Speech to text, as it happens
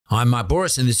I'm Mark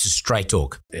Bouris and this is Straight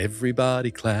Talk. Everybody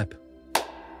clap.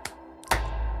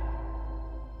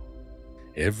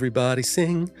 Everybody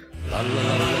sing. La, la,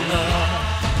 la, la,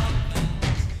 la.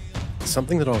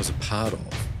 Something that I was a part of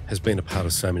has been a part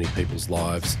of so many people's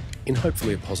lives in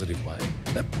hopefully a positive way.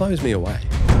 That blows me away.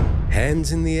 Hands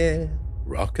in the air,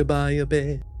 rockabye a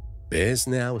bear. Bear's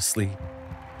now asleep.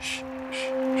 Shh, shh, shh.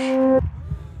 I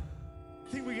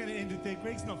think we're going to end it there.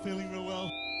 Greg's not feeling real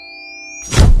well.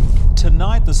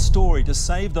 Tonight, the story to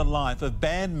save the life of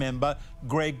band member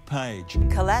Greg Page.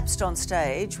 Collapsed on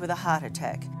stage with a heart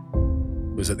attack.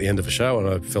 It was at the end of a show and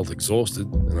I felt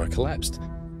exhausted and I collapsed.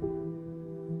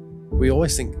 We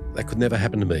always think that could never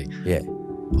happen to me. Yeah.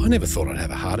 I never thought I'd have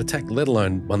a heart attack, let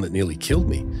alone one that nearly killed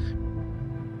me.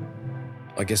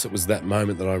 I guess it was that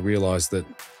moment that I realised that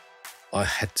I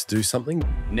had to do something.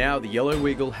 Now the Yellow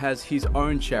Wiggle has his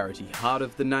own charity, Heart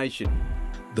of the Nation.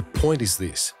 The point is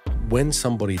this: when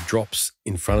somebody drops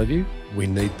in front of you, we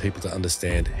need people to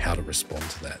understand how to respond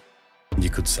to that. You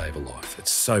could save a life.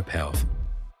 It's so powerful.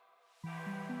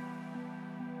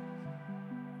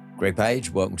 Greg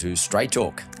Page, welcome to Straight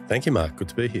Talk. Thank you, Mark. Good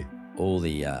to be here. All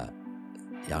the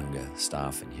younger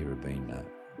staff in here have been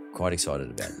quite excited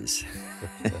about this.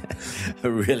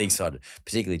 Really excited,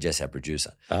 particularly Jess, our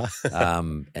producer.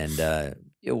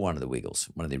 You're one of the Wiggles,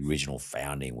 one of the original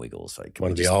founding Wiggles. So one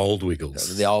of the old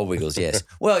Wiggles. The old Wiggles, yes.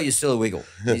 Well, you're still a Wiggle.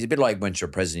 It's a bit like when you're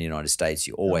a president of the United States,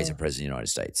 you're always a president of the United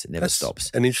States. It never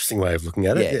stops. An interesting way of looking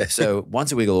at it. Yeah. So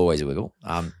once a Wiggle, always a Wiggle.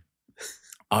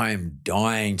 I'm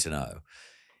dying to know,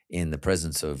 in the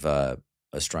presence of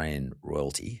Australian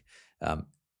royalty,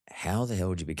 how the hell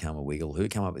did you become a Wiggle? Who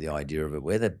came up with the idea of it?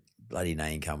 Where the bloody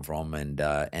name come from, and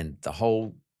the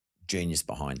whole genius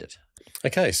behind it?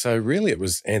 Okay, so really it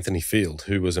was Anthony Field,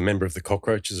 who was a member of the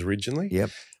Cockroaches originally. Yep.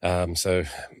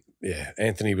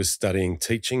 Anthony was studying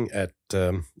teaching at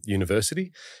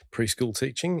university, preschool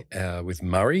teaching, with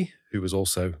Murray, who was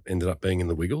also ended up being in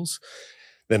the Wiggles.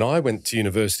 Then I went to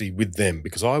university with them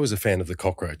because I was a fan of the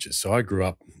Cockroaches. So I grew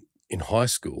up in high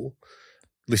school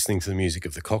listening to the music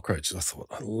of the Cockroaches. I thought,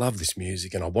 I love this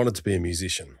music and I wanted to be a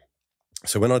musician.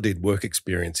 So when I did work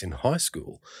experience in high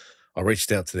school, I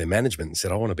reached out to their management and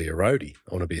said, I want to be a roadie.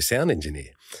 I want to be a sound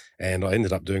engineer. And I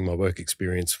ended up doing my work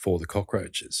experience for the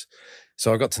Cockroaches.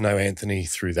 So I got to know Anthony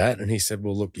through that. And he said,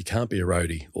 well, look, you can't be a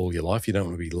roadie all your life. You don't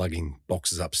want to be lugging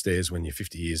boxes upstairs when you're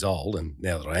 50 years old. And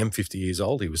now that I am 50 years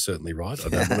old, he was certainly right. I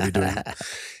don't want to be doing it.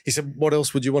 He said, what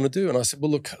else would you want to do? And I said, well,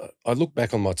 look, I look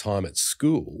back on my time at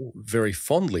school very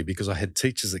fondly because I had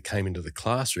teachers that came into the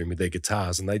classroom with their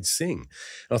guitars and they'd sing.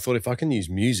 And I thought, if I can use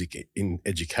music in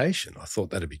education, I thought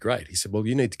that'd be great. He said, well,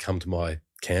 you need to come to my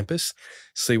campus,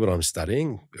 see what I'm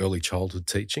studying, early childhood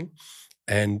teaching.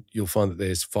 And you'll find that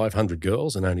there's 500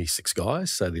 girls and only 6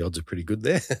 guys, so the odds are pretty good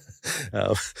there.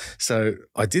 So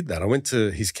I did that. I went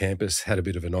to his campus, had a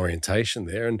bit of an orientation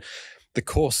there, and the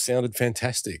course sounded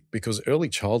fantastic because early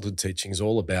childhood teaching is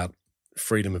all about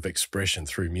freedom of expression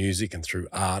through music and through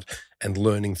art and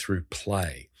learning through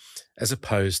play, as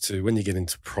opposed to when you get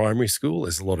into primary school,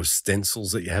 there's a lot of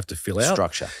stencils that you have to fill out.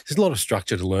 Structure. There's a lot of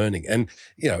structure to learning. And,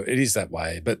 you know, it is that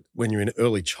way. But when you're in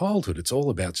early childhood, it's all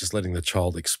about just letting the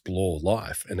child explore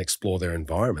life and explore their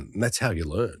environment. And that's how you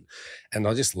learn. And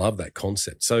I just love that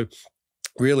concept. So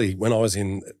really, when I was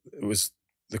it was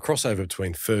the crossover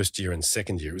between first year and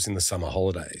second year. It was in the summer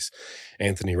holidays.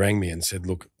 Anthony rang me and said,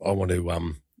 look, I want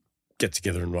to get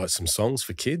together and write some songs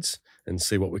for kids and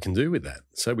see what we can do with that.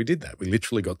 So we did that. We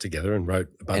literally got together and wrote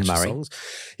a bunch of songs.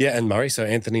 Yeah, and Murray. So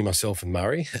Anthony, myself and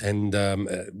Murray, and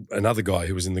another guy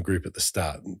who was in the group at the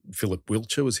start, Philip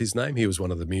Wiltshire was his name. He was one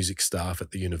of the music staff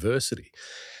at the university.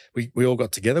 We all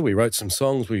got together. We wrote some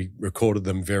songs. We recorded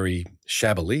them very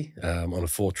shabbily on a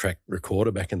 4-track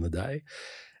recorder back in the day.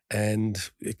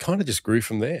 And it kind of just grew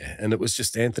from there. And it was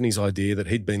just Anthony's idea that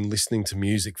he'd been listening to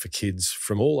music for kids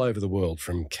from all over the world,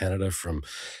 from Canada, from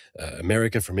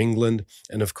America, from England.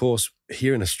 And of course,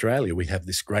 here in Australia, we have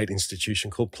this great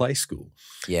institution called Play School.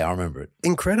 Yeah, I remember it.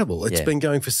 Incredible. It's been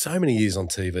going for so many years on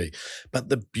TV. But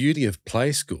the beauty of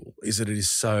Play School is that it is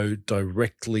so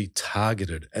directly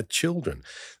targeted at children.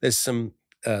 There's some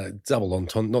not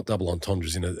double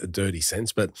entendres in a dirty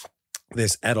sense, but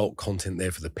there's adult content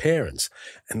there for the parents,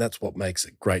 and that's what makes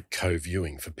it great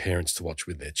co-viewing for parents to watch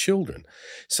with their children.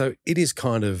 So it is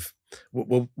kind of,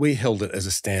 well, we held it as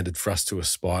a standard for us to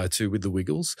aspire to with the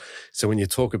Wiggles. So when you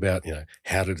talk about, you know,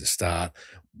 how did it start?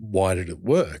 Why did it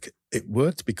work? It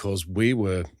worked because we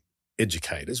were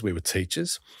educators, we were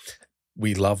teachers,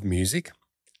 we loved music,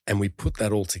 and we put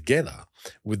that all together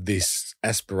with this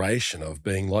aspiration of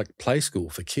being like Play School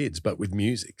for kids, but with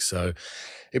music. So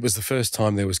it was the first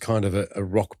time there was kind of a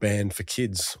rock band for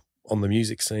kids on the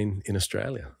music scene in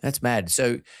Australia. That's mad.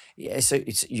 So, yeah, so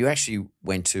you actually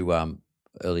went to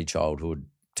early childhood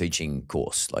teaching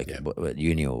course, like at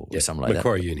uni or something like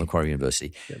Macquarie that. Uni. Macquarie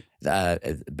University.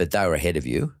 But they were ahead of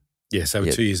you. Yes, they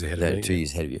were 2 years ahead of me. 2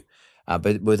 years ahead of you.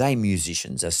 But were they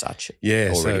musicians as such?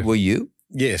 Yeah. Already? Were you?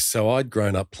 Yes. So I'd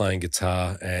grown up playing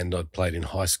guitar and I'd played in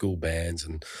high school bands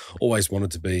and always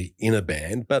wanted to be in a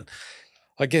band. But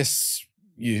I guess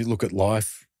you look at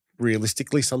life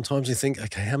realistically, sometimes you think,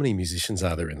 okay, how many musicians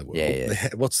are there in the world? Yeah.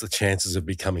 What's the chances of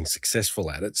becoming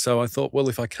successful at it? So I thought, well,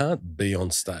 if I can't be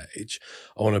on stage,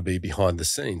 I want to be behind the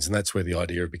scenes. And that's where the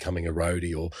idea of becoming a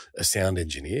roadie or a sound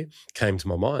engineer came to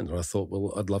my mind. And I thought,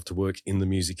 well, I'd love to work in the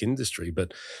music industry.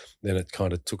 But then it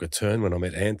kind of took a turn when I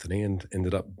met Anthony and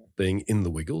ended up being in the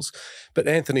Wiggles. But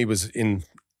Anthony was in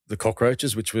the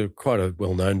Cockroaches, which were quite a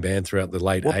well-known band throughout the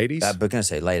late 80s. But going to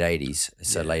say late 80s.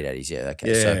 So late 80s, yeah. Okay.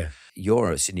 Yeah. So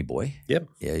you're a Sydney boy. Yep.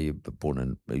 Yeah, you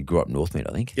grew up in Northmead,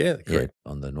 I think. Yeah, correct.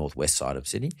 On the northwest side of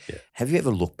Sydney. Yeah. Have you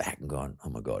ever looked back and gone, oh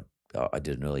my God, I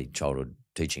did an early childhood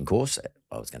teaching course.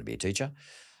 I was going to be a teacher.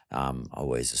 I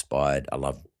always aspired. I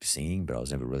love singing, but I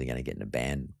was never really going to get in a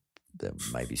band that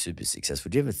may be super successful.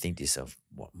 Do you ever think to yourself,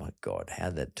 what, my God, how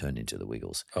did that turn into the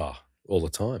Wiggles? Oh, all the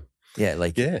time. Yeah,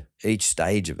 each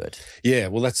stage of it. Yeah,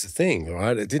 well, that's the thing,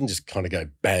 right? It didn't just kind of go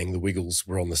bang, the Wiggles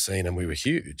were on the scene and we were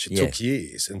huge. It took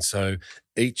years. And so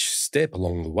each step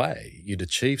along the way, you'd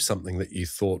achieve something that you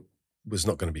thought was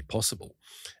not going to be possible.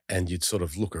 And you'd sort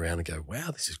of look around and go,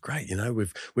 wow, this is great. You know,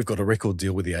 we've got a record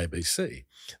deal with the ABC.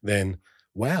 Then,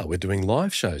 wow, we're doing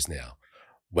live shows now.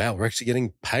 Wow, we're actually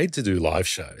getting paid to do live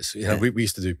shows. You know, we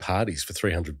used to do parties for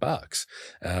 $300.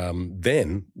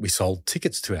 Then we sold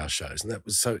tickets to our shows. And that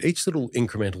was so each little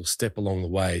incremental step along the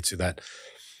way to that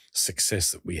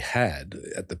success that we had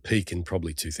at the peak in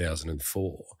probably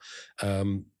 2004,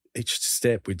 each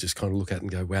step we'd just kind of look at and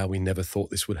go, wow, we never thought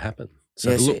this would happen.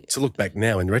 So to look back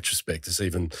now in retrospect is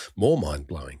even more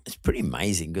mind-blowing. It's pretty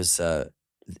amazing because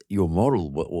your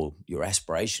model or your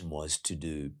aspiration was to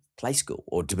do play school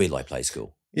or to be like play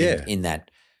school. Yeah. In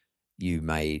that you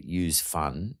may use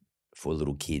fun for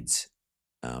little kids.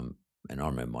 And I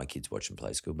remember my kids watching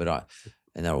play school,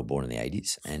 and they were all born in the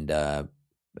 80s. And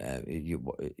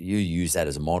you use that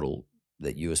as a model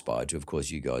that you aspired to. Of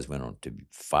course, you guys went on to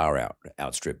far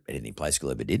outstrip anything play school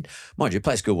ever did. Mind you,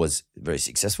 play school was very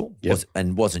successful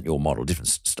and wasn't your model, different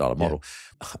style of model.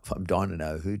 I'm dying to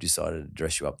know who decided to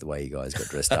dress you up the way you guys got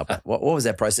dressed up. What was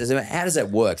that process? How does that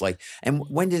work? And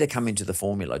when did it come into the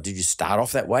formula? Did you start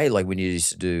off that way? Like when you used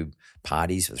to do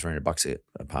parties for $300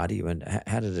 a party?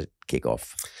 How did it kick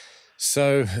off?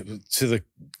 So to the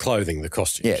clothing, the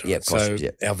costumes. Yeah, right? costumes,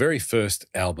 Our very first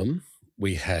album,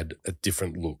 we had a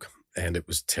different look. And it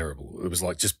was terrible. It was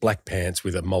like just black pants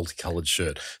with a multicolored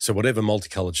shirt. So whatever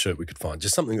multicolored shirt we could find,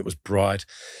 just something that was bright,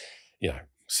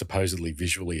 supposedly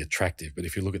visually attractive. But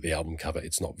if you look at the album cover,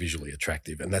 it's not visually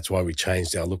attractive. And that's why we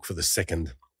changed our look for the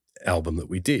second album that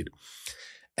we did.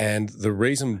 And the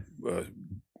reason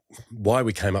why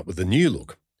we came up with the new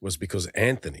look was because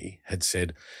Anthony had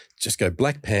said, just go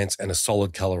black pants and a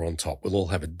solid color on top. We'll all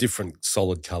have a different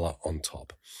solid color on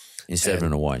top. Instead of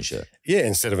an Hawaiian shirt. Yeah,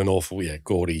 instead of an awful,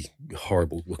 gaudy,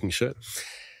 horrible-looking shirt.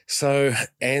 So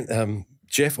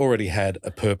Jeff already had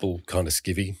a purple kind of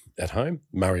skivvy at home.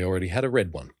 Murray already had a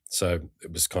red one. So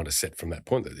it was kind of set from that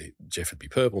point that Jeff would be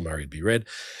purple, Murray would be red.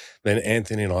 Then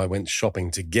Anthony and I went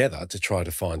shopping together to try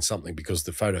to find something because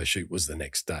the photo shoot was the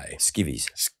next day.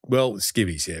 Skivvies. Well,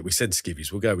 skivvies, yeah. We said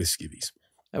skivvies. We'll go with skivvies.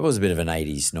 It was a bit of an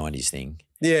 80s, 90s thing.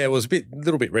 Yeah, it was a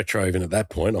little bit retro even at that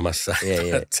point, I must say.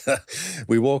 Yeah. But,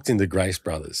 we walked into Grace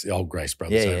Brothers, the old Grace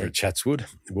Brothers over at Chatswood.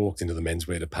 We walked into the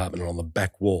menswear department and on the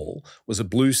back wall was a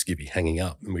blue skivvy hanging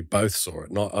up and we both saw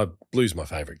it. And blue's my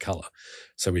favourite colour.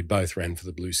 So we both ran for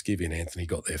the blue skivvy and Anthony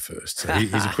got there first. So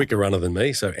he's a quicker runner than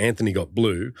me. So Anthony got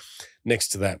blue. Next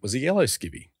to that was a yellow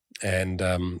skivvy. And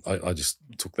I just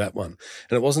took that one.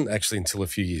 And it wasn't actually until a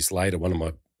few years later, one of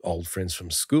my old friends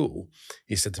from school,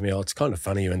 he said to me, it's kind of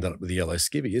funny you ended up with a yellow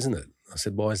skivvy, isn't it? I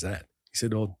said, why is that? He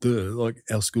said, like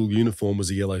our school uniform was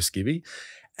a yellow skivvy.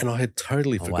 And I had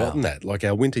totally forgotten that. Like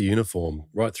our winter uniform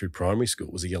right through primary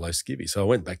school was a yellow skivvy. So I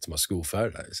went back to my school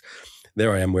photos.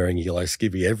 There I am wearing a yellow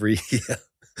skivvy every year.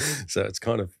 So it's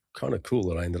kind of cool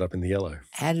that I ended up in the yellow.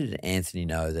 How did Anthony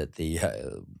know that the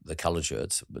coloured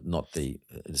shirts, but not the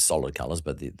solid colours,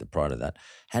 but the prior to that,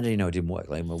 how did he know it didn't work?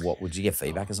 Like, what would you get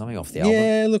feedback or something off the album?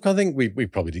 Yeah, look, I think we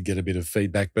probably did get a bit of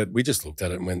feedback, but we just looked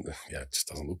at it and went, it just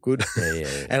doesn't look good.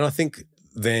 Yeah. And I think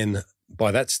then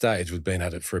by that stage we'd been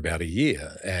at it for about a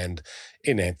year, and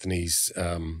in Anthony's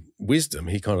wisdom,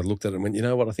 he kind of looked at it and went, you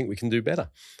know what, I think we can do better.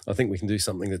 I think we can do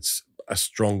something that's a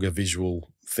stronger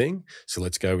visual thing. So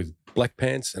let's go with black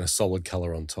pants and a solid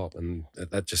colour on top. And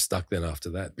that just stuck then after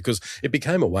that, because it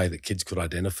became a way that kids could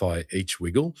identify each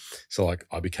wiggle. So like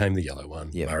I became the yellow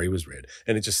one, Yep. Murray was red,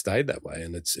 and it just stayed that way.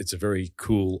 And it's a very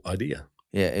cool idea.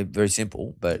 Yeah, very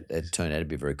simple, but it turned out to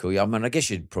be very cool. I mean, I guess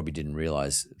you probably didn't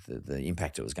realise the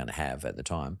impact it was going to have at the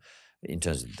time in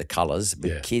terms of the colours. But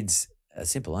Yeah. kids are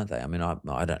simple, aren't they? I mean,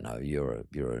 I don't know. You're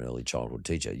an early childhood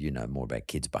teacher. You know more about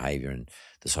kids' behaviour and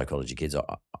the psychology of kids.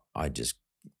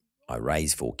 I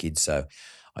raised 4 kids, so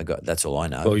that's all I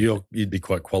know. Well, you'd be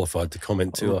quite qualified to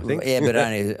comment too, I think. Yeah,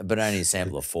 but only a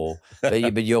sample of 4. But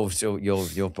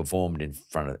you've performed in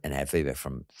front of and had feedback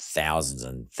from thousands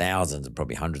and thousands and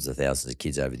probably hundreds of thousands of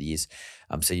kids over the years.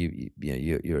 So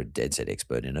you're a dead set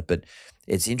expert in it. But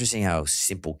it's interesting how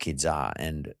simple kids are,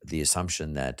 and the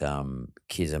assumption that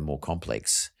kids are more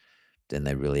complex than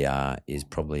they really are is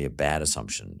probably a bad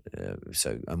assumption.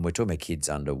 And we're talking about kids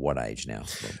under what age now?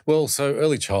 Well, so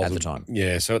early childhood. At the time.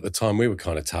 Yeah, so at the time we were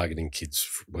kind of targeting kids.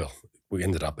 Well, we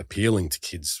ended up appealing to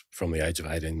kids from the age of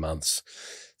 18 months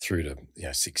through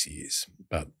to 6 years.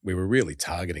 But we were really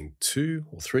targeting 2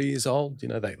 or 3 years old,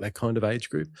 that kind of age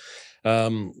group.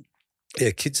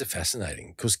 Kids are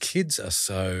fascinating because kids are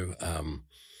so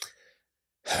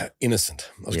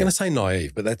innocent. I was going to say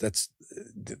naive, but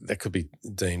that could be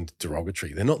deemed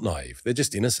derogatory. They're not naive. They're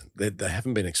just innocent. They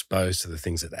haven't been exposed to the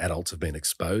things that adults have been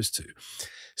exposed to.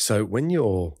 So when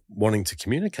you're wanting to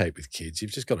communicate with kids,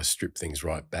 you've just got to strip things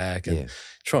right back and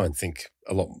try and think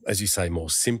a lot, as you say, more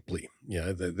simply.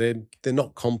 They're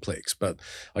not complex, but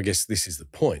I guess this is the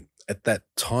point. At that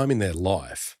time in their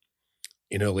life,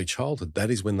 in early childhood, that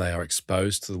is when they are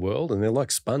exposed to the world, and they're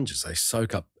like sponges. They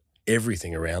soak up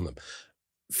everything around them.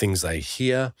 Things they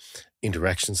hear,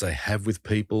 interactions they have with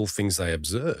people, things they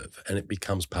observe, and it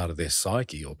becomes part of their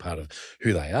psyche or part of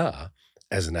who they are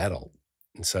as an adult.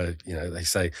 And so, they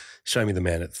say, show me the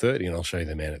man at 30 and I'll show you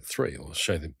the man at 3, or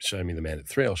show me the man at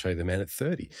 3, I'll show you the man at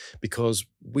 30, because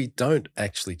we don't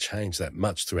actually change that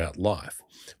much throughout life.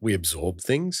 We absorb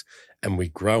things and we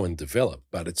grow and develop,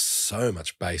 but it's so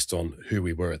much based on who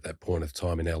we were at that point of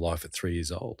time in our life at 3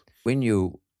 years old.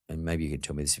 And maybe you can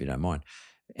tell me this if you don't mind,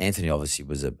 Anthony obviously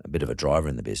was a bit of a driver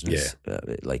in the business,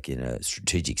 like in a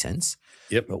strategic sense.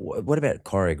 Yep. But what about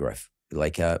choreograph?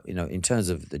 Like, in terms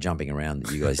of the jumping around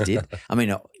that you guys did, I mean,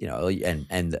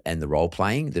 and the role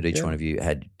playing that each one of you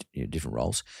had different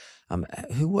roles.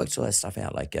 Who worked all that stuff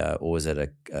out? Like, or was it a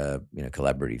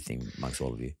collaborative thing amongst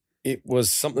all of you? It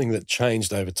was something that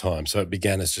changed over time. So it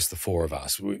began as just the 4 of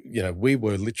us. We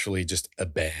were literally just a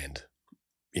band.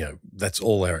 That's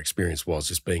all our experience was,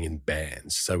 just being in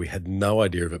bands. So we had no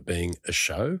idea of it being a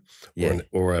show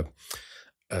or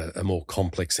a more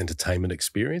complex entertainment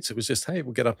experience. It was just, hey,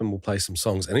 we'll get up and we'll play some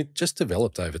songs. And it just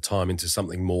developed over time into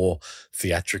something more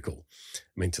theatrical.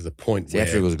 I mean, to the point where—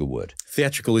 Theatrical is a good word.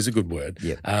 Theatrical is a good word,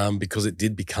 Yep. because it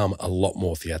did become a lot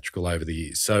more theatrical over the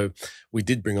years. So we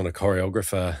did bring on a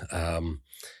choreographer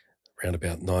around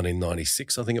about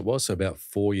 1996, I think it was, so about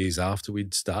 4 years after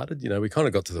we'd started. We kind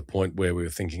of got to the point where we were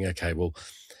thinking, okay, well,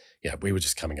 we were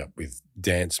just coming up with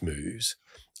dance moves.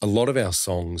 A lot of our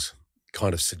songs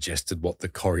kind of suggested what the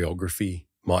choreography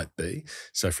might be.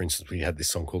 So, for instance, we had this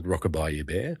song called Rockabye Ya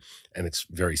Bear, and it's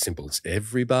very simple. It's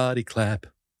everybody clap,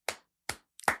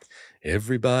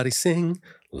 everybody sing,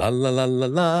 la, la, la, la,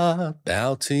 la,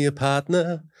 bow to your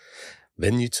partner,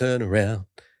 then you turn around,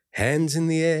 hands in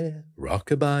the air,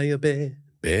 rockabye ya bear,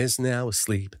 bear's now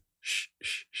asleep, shh,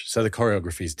 shh, shh. So the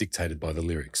choreography is dictated by the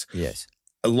lyrics. Yes.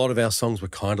 A lot of our songs were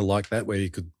kind of like that, where you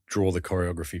could draw the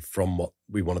choreography from what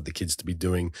we wanted the kids to be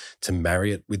doing to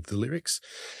marry it with the lyrics.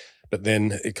 But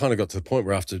then it kind of got to the point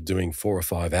where after doing 4 or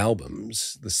 5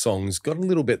 albums, the songs got a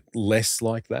little bit less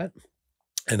like that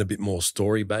and a bit more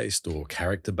story-based or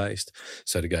character-based.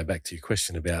 So to go back to your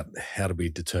question about how do we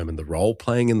determine the role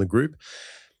playing in the group,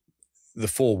 the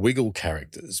 4 Wiggle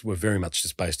characters were very much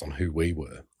just based on who we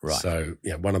were. Right. So,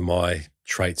 one of my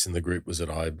traits in the group was that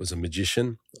I was a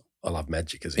magician. I love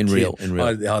magic as a In kid. real.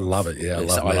 I love it. Yeah, I love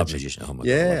magic. I love magician. Oh my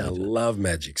Yeah, God, I love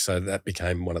magic. So that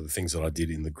became one of the things that I did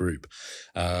in the group.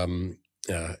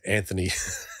 Anthony,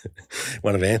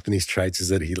 one of Anthony's traits is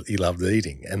that he loved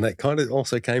eating, and that kind of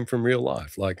also came from real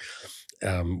life. Like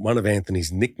one of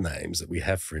Anthony's nicknames that we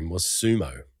have for him was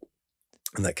Sumo,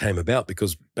 and that came about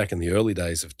because back in the early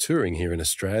days of touring here in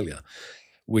Australia,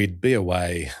 we'd be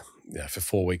away for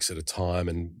 4 weeks at a time,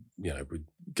 and we'd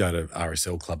go to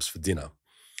RSL clubs for dinner.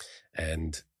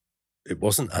 And it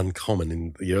wasn't uncommon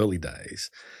in the early days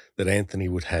that Anthony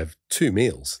would have 2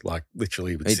 meals, like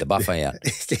literally. Eat the buffet out.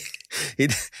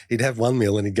 he'd have one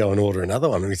meal and he'd go and order another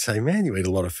one. And we'd say, man, you eat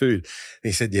a lot of food. And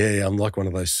he said, yeah, I'm like one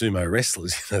of those sumo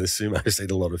wrestlers. You know, the sumos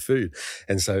eat a lot of food.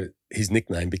 And so his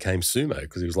nickname became Sumo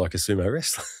because he was like a sumo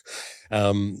wrestler.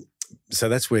 So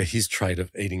that's where his trait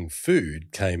of eating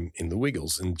food came in the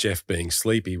Wiggles. And Jeff being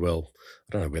sleepy, well,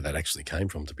 I don't know where that actually came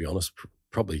from, to be honest.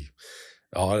 Probably,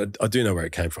 I do know where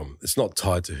it came from. It's not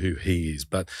tied to who he is,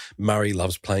 but Murray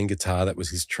loves playing guitar. That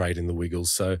was his trait in the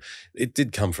Wiggles. So it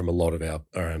did come from a lot of our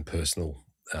own personal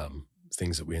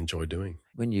things that we enjoy doing.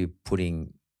 When you're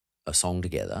putting a song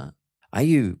together, are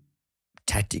you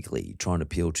tactically trying to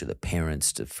appeal to the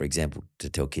parents to, for example, to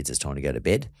tell kids it's time to go to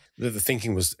bed? The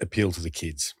thinking was appeal to the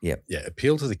kids. Yep. Yeah,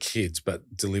 appeal to the kids,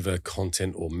 but deliver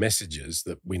content or messages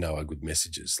that we know are good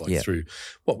messages, like through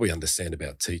what we understand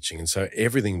about teaching. And so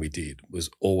everything we did was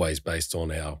always based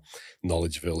on our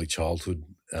knowledge of early childhood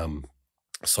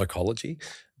psychology,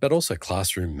 but also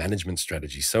classroom management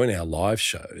strategy. So in our live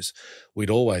shows, we'd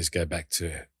always go back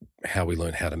to how we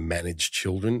learn how to manage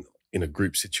children in a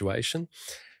group situation,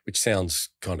 which sounds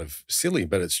kind of silly,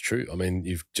 but it's true. I mean,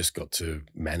 you've just got to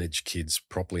manage kids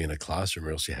properly in a classroom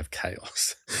or else you have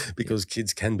chaos because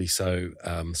kids can be so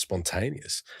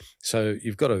spontaneous. So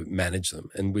you've got to manage them.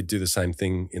 And we do the same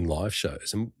thing in live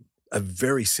shows. And a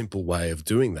very simple way of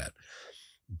doing that,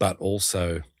 but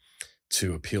also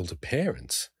to appeal to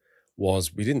parents,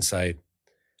 was we didn't say,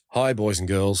 hi, boys and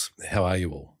girls, how are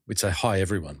you all? We'd say, hi,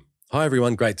 everyone. Hi,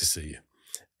 everyone, great to see you.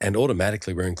 And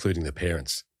automatically we're including the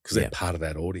parents, because they're part of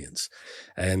that audience.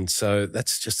 And so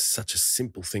that's just such a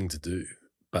simple thing to do,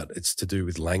 but it's to do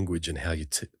with language and how you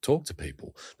talk to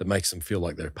people that makes them feel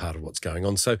like they're part of what's going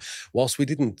on. So whilst we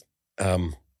didn't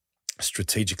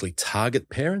strategically target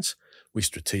parents, we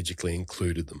strategically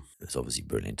included them. It's obviously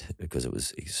brilliant because it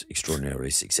was extraordinarily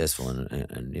successful.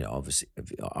 And you know, obviously,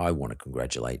 I want to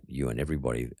congratulate you and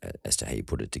everybody as to how you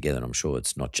put it together. And I'm sure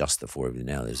it's not just the 4 of you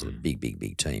now. There's a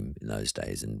big team in those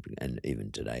days and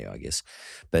even today, I guess.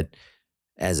 But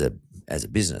as a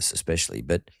business especially,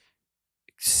 but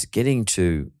getting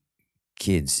to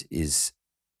kids is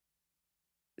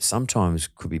sometimes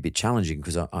could be a bit challenging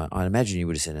because I imagine you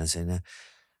would have said,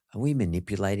 are we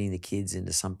manipulating the kids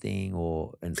into something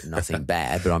and nothing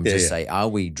bad, but I'm just saying, are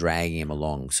we dragging them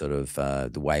along sort of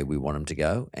the way we want them to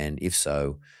go? And if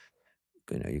so,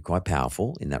 you know, you're quite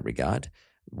powerful in that regard.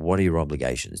 What are your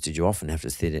obligations? Did you often have to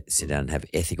sit down and have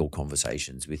ethical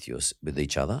conversations with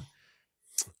each other?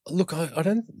 Look, I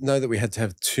don't know that we had to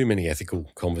have too many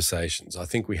ethical conversations. I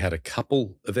think we had a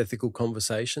couple of ethical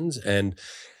conversations, and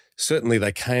certainly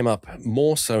they came up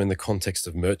more so in the context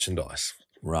of merchandise.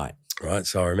 Right. Right.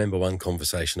 So I remember one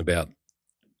conversation about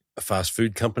a fast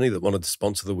food company that wanted to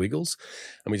sponsor the Wiggles.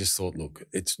 And we just thought, look,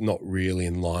 it's not really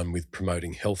in line with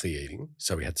promoting healthy eating.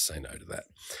 So we had to say no to that.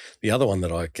 The other one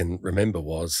that I can remember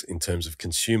was in terms of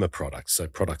consumer products. So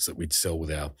products that we'd sell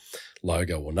with our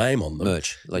logo or name on them.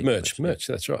 Merch. Merch,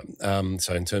 that's right.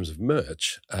 So in terms of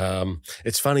merch,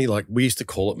 it's funny, like we used to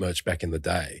call it merch back in the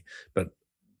day, but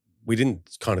we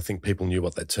didn't kind of think people knew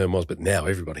what that term was, but now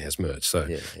everybody has merch. So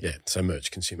so merch,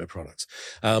 consumer products.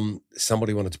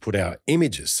 Somebody wanted to put our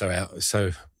images.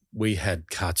 So we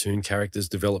had cartoon characters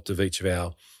developed of each of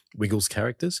our Wiggles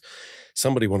characters.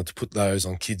 Somebody wanted to put those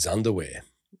on kids' underwear.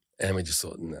 And we just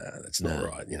thought, no, that's not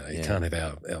right. You know, you can't have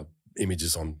our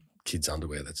images on kids'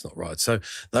 underwear. That's not right. So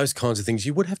those kinds of things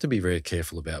you would have to be very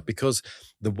careful about because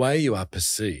the way you are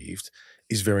perceived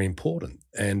is very important.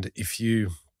 And if you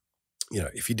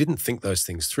didn't think those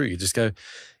things through, you just go,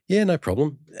 yeah, no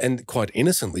problem. And quite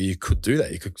innocently, you could do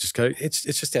that. You could just go, it's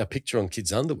just our picture on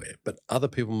kids' underwear. But other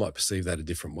people might perceive that a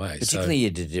different way. Particularly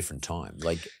at a different time.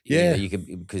 Like, you can,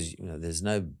 because there's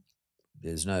no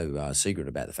secret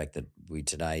about the fact that we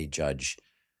today judge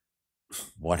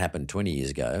what happened 20 years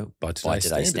ago by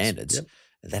today's standards. Yep.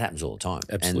 That happens all the time.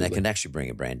 Absolutely. And that can actually bring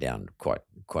a brand down quite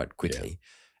quickly. Yeah.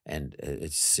 And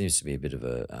it seems to be a bit of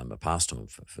a pastime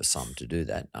for some to do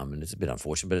that. And it's a bit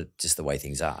unfortunate, but it's just the way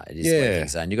things are. It is the way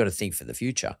things are. And you've got to think for the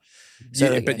future.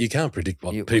 So, but you can't predict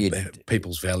what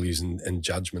people's values and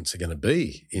judgments are going to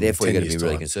be. Therefore, you've got to be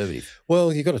really conservative.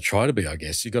 Well, you've got to try to be, I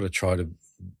guess. You've got to try to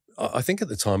 – I think at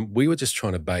the time we were just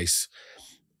trying to base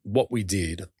what we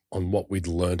did on what we'd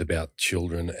learned about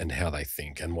children and how they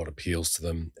think and what appeals to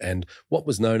them and what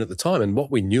was known at the time and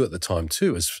what we knew at the time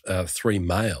too as 3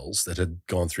 males that had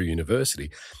gone through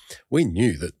university. We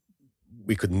knew that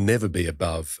we could never be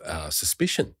above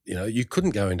suspicion. You know, you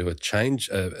couldn't go into a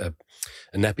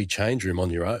nappy change room on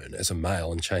your own as a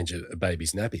male and change a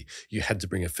baby's nappy. You had to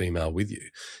bring a female with you.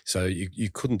 So you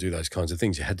couldn't do those kinds of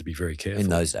things. You had to be very careful. In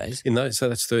those days? So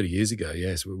that's 30 years ago,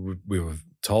 yes. We were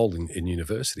told in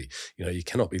university, you know, you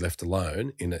cannot be left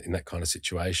alone in that kind of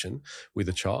situation with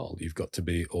a child. You've got to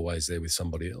be always there with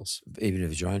somebody else. Even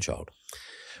if it's your own child?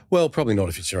 Well, probably not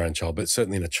if it's your own child, but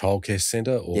certainly in a childcare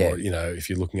centre or, Yeah. you know, if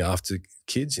you're looking after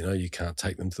kids, you know, you can't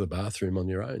take them to the bathroom on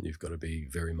your own. You've got to be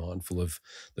very mindful of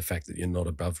the fact that you're not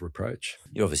above reproach.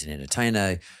 You're obviously an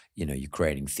entertainer. You know, you're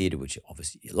creating theatre, which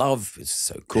obviously you love. It's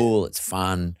so cool. It's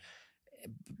fun.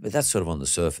 But that's sort of on the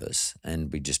surface.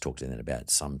 And we just talked then about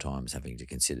sometimes having to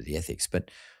consider the ethics.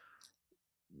 But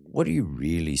what do you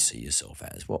really see yourself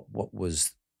as? What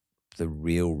was the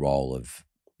real role of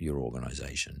your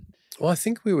organisation? Well, I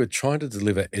think we were trying to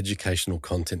deliver educational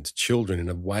content to children in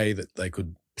a way that they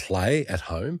could play at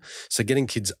home. So getting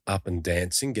kids up and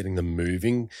dancing, getting them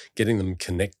moving, getting them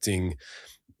connecting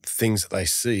things that they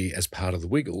see as part of the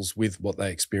Wiggles with what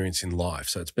they experience in life.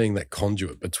 So it's being that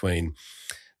conduit between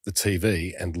the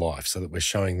TV and life, so that we're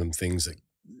showing them things that,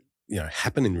 you know,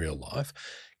 happen in real life,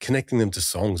 connecting them to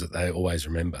songs that they always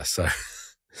remember. So,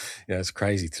 you know, it's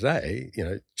crazy today. You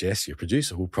know, Jess, your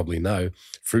producer, will probably know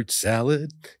fruit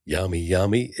salad, yummy,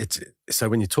 yummy. So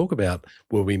when you talk about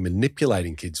were we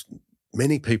manipulating kids,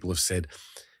 many people have said,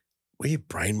 were you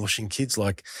brainwashing kids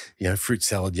like, you know, fruit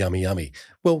salad, yummy, yummy?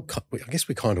 Well, I guess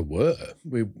we kind of were,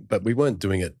 but we weren't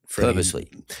doing it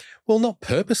Purposely. Well, not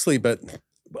purposely, but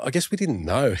I guess we didn't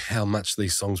know how much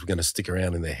these songs were going to stick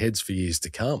around in their heads for years to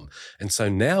come. And so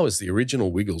now as the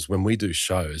original Wiggles, when we do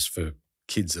shows for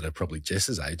kids that are probably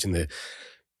Jess's age and they're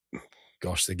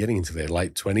getting into their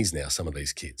late 20s now, some of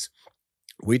these kids,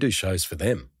 we do shows for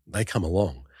them. They come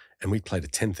along and we play to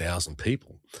 10,000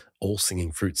 people all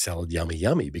singing fruit salad, yummy,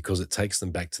 yummy, because it takes them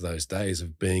back to those days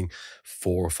of being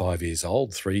 4 or 5 years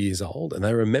old, 3 years old, and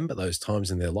they remember those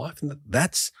times in their life. And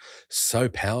that's so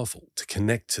powerful to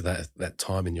connect to that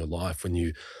time in your life when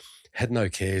you had no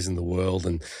cares in the world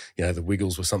and, you know, the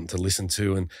Wiggles were something to listen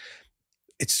to. And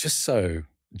it's just so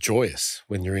joyous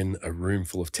when you're in a room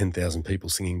full of 10,000 people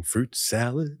singing fruit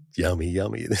salad, yummy,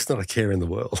 yummy. There's not a care in the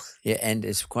world. Yeah, and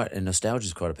nostalgia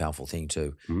is quite a powerful thing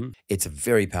too. Mm. It's a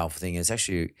very powerful thing.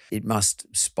 It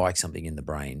must spike something in the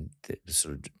brain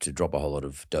to drop a whole lot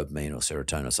of dopamine or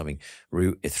serotonin or something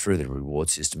through the reward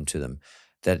system to them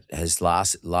that has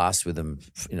last with them,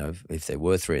 you know, if they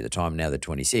were 3 at the time, now they're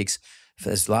 26,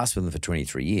 has last with them for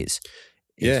 23 years.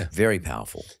 It's very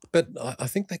powerful. But I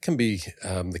think that can be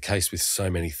the case with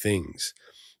so many things,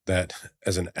 that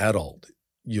as an adult,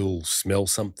 you'll smell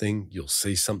something, you'll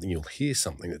see something, you'll hear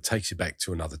something that takes you back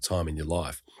to another time in your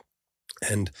life.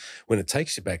 And when it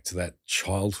takes you back to that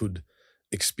childhood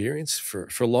experience, for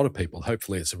a lot of people,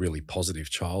 hopefully it's a really positive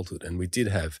childhood. And we did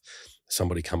have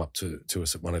somebody come up to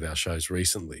us at one of our shows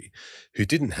recently who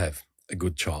didn't have a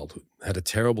good childhood, had a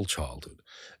terrible childhood.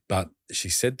 But she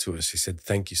said to us,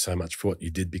 thank you so much for what you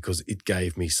did, because it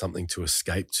gave me something to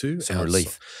escape to. Some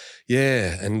relief.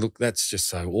 Yeah. And look, that's just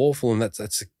so awful. And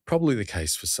that's probably the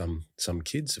case for some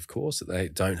kids, of course, that they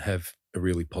don't have a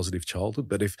really positive childhood.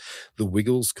 But if the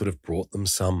Wiggles could have brought them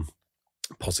some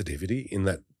positivity in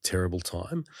that terrible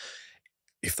time,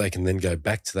 if they can then go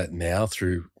back to that now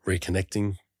through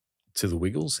reconnecting to the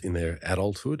Wiggles in their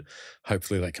adulthood,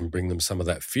 hopefully that can bring them some of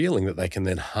that feeling that they can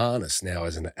then harness now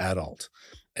as an adult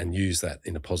and use that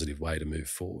in a positive way to move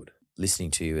forward.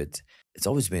 Listening to you, it's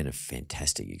always been a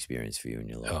fantastic experience for you in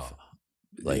your life.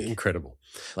 Incredible.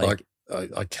 Like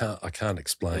I can't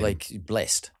explain. Like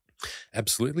blessed.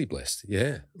 Absolutely blessed.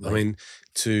 Yeah. I mean,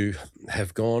 to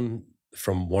have gone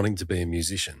from wanting to be a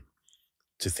musician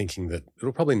to thinking that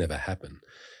it'll probably never happen,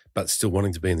 but still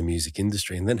wanting to be in the music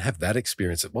industry, and then have that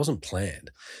experience. It wasn't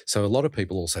planned. So a lot of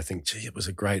people also think, gee, it was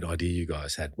a great idea you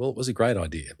guys had. Well, it was a great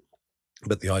idea,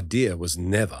 but the idea was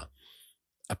never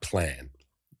a plan.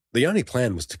 The only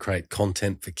plan was to create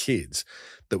content for kids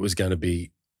that was going to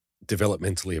be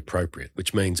developmentally appropriate,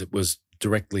 which means it was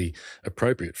directly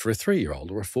appropriate for a 3-year-old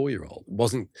or a 4-year-old.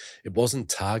 It wasn't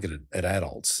targeted at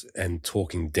adults and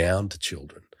talking down to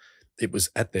children. It was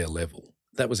at their level.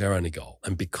 That was our only goal.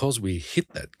 And because we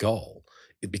hit that goal,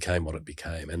 it became what it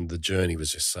became. And the journey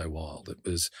was just so wild. It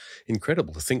was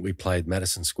incredible to think we played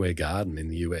Madison Square Garden in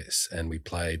the US, and we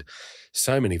played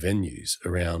so many venues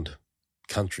around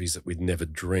countries that we'd never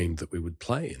dreamed that we would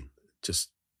play in. It just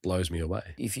blows me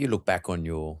away. If you look back on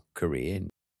your career in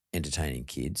entertaining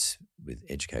kids with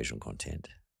educational content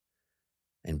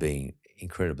and being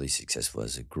incredibly successful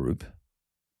as a group,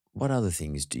 What other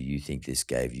things do you think this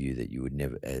gave you that you would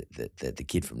never, that the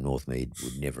kid from Northmead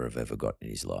would never have ever got in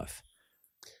his life?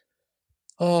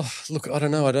 Oh, look, I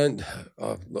don't know. I don't.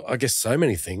 I guess so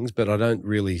many things, but I don't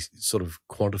really sort of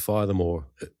quantify them or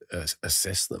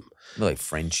assess them. Like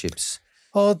friendships.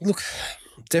 Oh, look,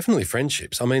 definitely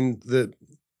friendships. I mean,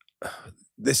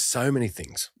 there's so many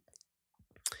things.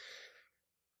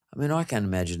 I mean, I can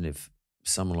imagine if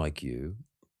someone like you,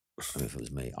 I mean, if it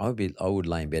was me, I would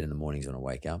lay in bed in the mornings when I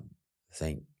wake up,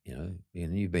 think,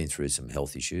 you've been through some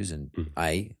health issues, and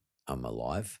I'm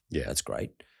alive. Yeah, that's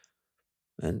great.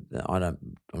 And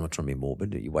I'm not trying to be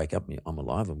morbid. You wake up and I'm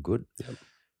alive, I'm good. Yep.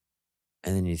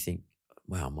 And then you think,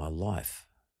 wow, my life.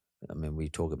 I mean, we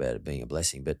talk about it being a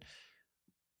blessing, but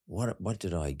what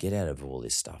did I get out of all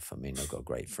this stuff? I mean, I've got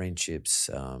great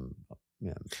friendships.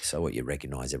 So what, you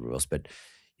recognise everyone else, but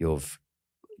you've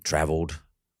travelled.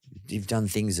 You've done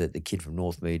things that the kid from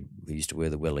Northmead who used to wear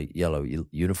the yellow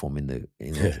uniform in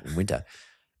winter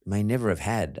may never have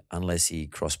had unless he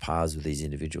crossed paths with these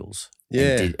individuals.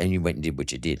 Yeah. And you went and did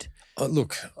what you did.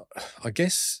 Look, I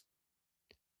guess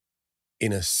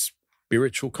in a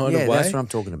spiritual kind of way. Yeah, that's what I'm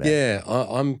talking about. Yeah,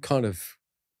 I'm kind of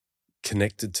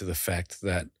connected to the fact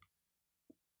that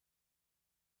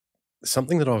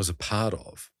something that I was a part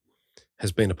of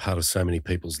has been a part of so many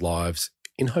people's lives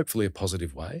in hopefully a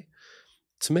positive way.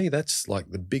 To me, that's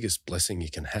like the biggest blessing you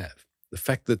can have. The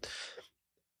fact that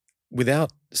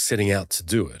without setting out to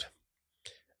do it,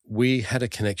 we had a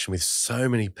connection with so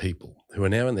many people who are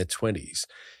now in their 20s,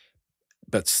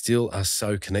 but still are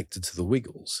so connected to the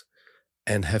Wiggles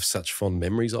and have such fond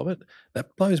memories of it.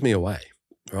 That blows me away,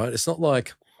 right? It's not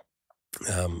like,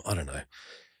 I don't know,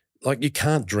 like you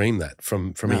can't dream that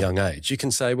from a young age. You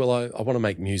can say, well, I want to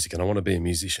make music and I want to be a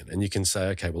musician. And you can say,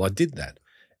 okay, well, I did that.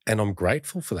 And I'm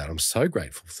grateful for that. I'm so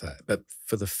grateful for that. But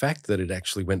for the fact that it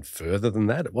actually went further than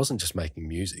that, it wasn't just making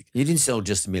music. You didn't sell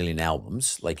just 1 million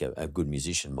albums like a good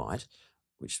musician might,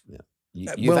 which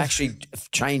you've actually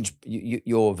changed.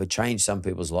 You've changed some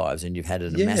people's lives, and you've had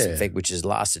a massive effect, which has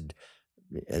lasted,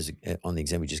 on the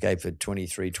example we just gave, for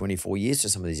 23, 24 years to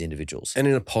some of these individuals. And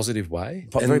in a positive way.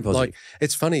 Very positive. Like,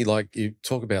 it's funny, like you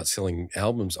talk about selling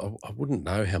albums. I wouldn't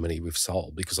know how many we've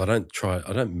sold because I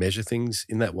don't measure things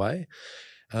in that way.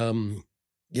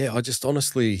 I just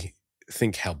honestly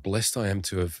think how blessed I am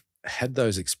to have had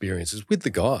those experiences with the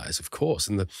guys, of course,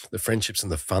 and the friendships and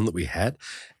the fun that we had.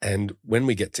 And when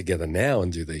we get together now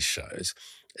and do these shows,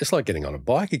 it's like getting on a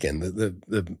bike again.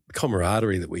 The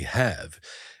camaraderie that we have,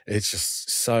 it's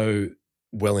just so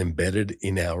well embedded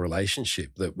in our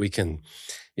relationship that we can,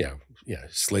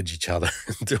 sledge each other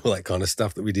and do all that kind of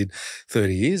stuff that we did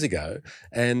 30 years ago.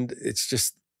 And it's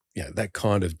just, that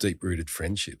kind of deep-rooted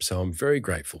friendship. So I'm very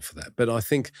grateful for that. But I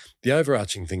think the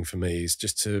overarching thing for me is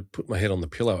just to put my head on the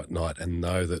pillow at night and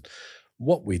know that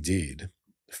what we did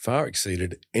far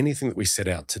exceeded anything that we set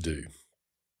out to do.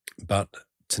 But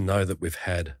to know that we've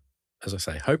had, as I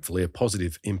say, hopefully a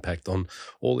positive impact on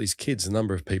all these kids, a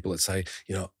number of people that say,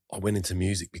 I went into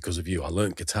music because of you. I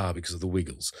learned guitar because of the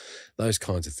Wiggles. Those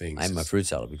kinds of things. I ate my fruit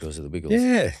salad because of the Wiggles.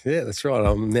 Yeah, that's right.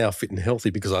 I'm now fit and healthy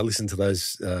because I listened to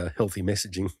those healthy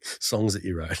messaging songs that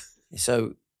you wrote.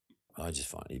 So I just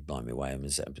find it blown me away. I mean,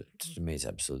 to me, it's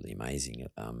absolutely amazing.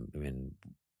 I mean,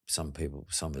 some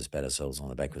of us pat ourselves on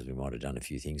the back because we might have done a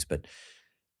few things, but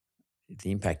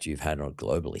the impact you've had on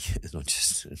globally, not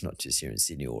just here in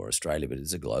Sydney or Australia, but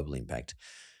it's a global impact.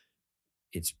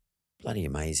 It's bloody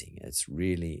amazing. It's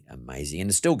really amazing. And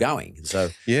it's still going. And so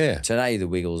today the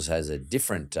Wiggles has a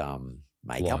different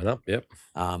makeup. Lineup, yep.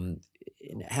 How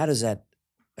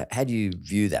do you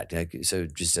view that? So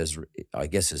just as, I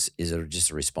guess, is it just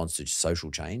a response to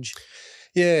social change?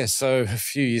 Yeah, so a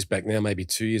few years back now, maybe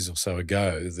 2 years or so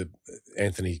ago,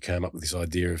 Anthony came up with this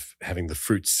idea of having the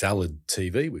fruit salad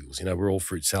TV Wiggles. We're all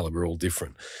fruit salad, we're all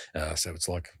different. So it's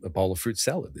like a bowl of fruit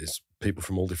salad. There's people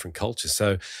from all different cultures.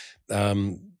 So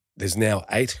there's now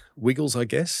 8 Wiggles, I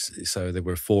guess. So there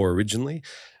were 4 originally.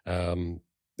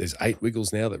 There's 8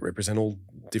 Wiggles now that represent all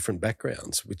different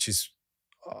backgrounds, which is,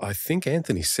 I think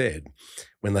Anthony said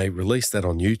when they released that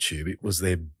on YouTube, it was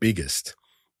their biggest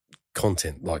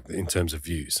content, like in terms of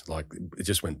views, like it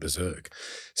just went berserk.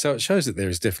 So it shows that there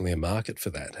is definitely a market for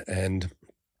that. And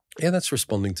that's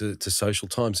responding to social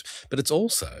times. But it's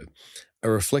also a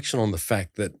reflection on the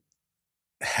fact that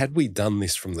had we done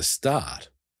this from the start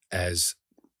as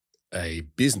a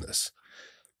business,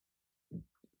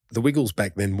 the Wiggles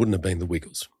back then wouldn't have been the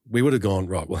Wiggles. We would have gone,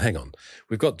 right, well, hang on.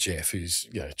 We've got Jeff, who's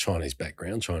Chinese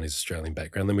background, Chinese-Australian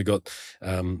background. Then we've got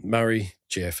Murray,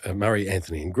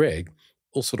 Anthony and Greg,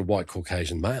 all sort of white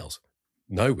Caucasian males.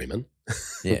 no women.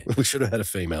 Yeah. We should have had a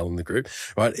female in the group,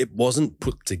 right? It wasn't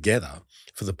put together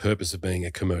for the purpose of being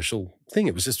a commercial thing.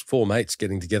 It was just four mates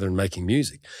getting together and making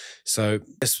music. So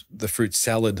yes, the fruit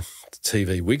salad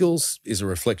TV Wiggles is a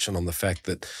reflection on the fact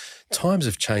that times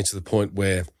have changed to the point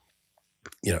where,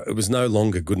 you know, it was no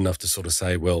longer good enough to sort of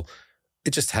say, well,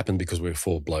 it just happened because we were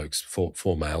four blokes,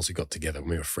 four males who got together and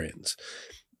we were friends.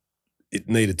 It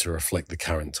needed to reflect the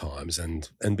current times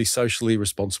and be socially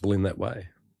responsible in that way.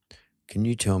 Can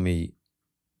you tell me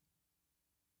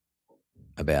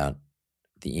about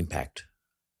the impact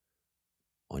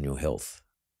on your health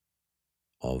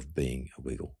of being a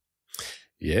Wiggle?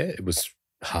 Yeah, it was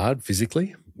hard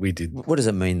physically. We did. What does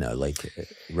it mean though? Like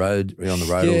road, are you on the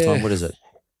road all the time? What is it?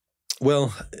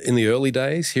 Well, in the early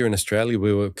days here in Australia,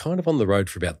 we were kind of on the road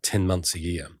for about 10 months a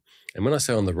year. And when I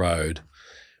say on the road,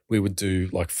 we would do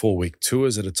like 4-week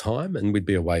tours at a time and we'd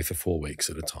be away for 4 weeks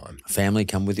at a time. Family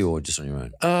come with you or just on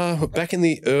your own? Back in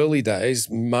the early days,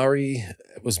 Murray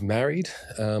was married.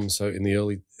 So in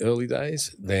the early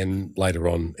days, then later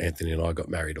on, Anthony and I got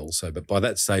married also. But by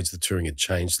that stage, the touring had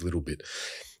changed a little bit.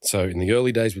 So in the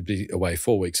early days, we'd be away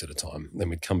 4 weeks at a time. Then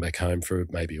we'd come back home for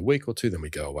maybe a week or two, then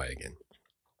we'd go away again.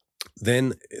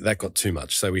 Then that got too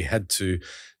much. So we had to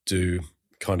do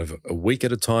kind of a week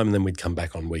at a time and then we'd come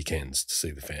back on weekends to see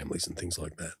the families and things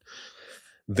like that.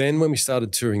 Then when we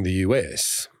started touring the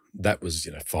US, that was,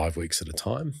 5 weeks at a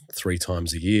time, 3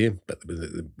 times a year, but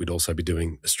we'd also be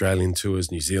doing Australian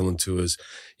tours, New Zealand tours,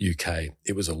 UK.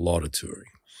 It was a lot of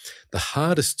touring. The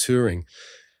hardest touring,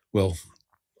 well,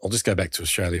 I'll just go back to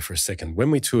Australia for a second. When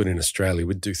we toured in Australia,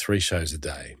 we'd do 3 shows a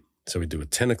day. So we'd do a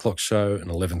 10 o'clock show, an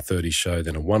 11:30 show,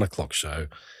 then a 1 o'clock show.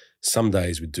 Some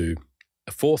days we'd do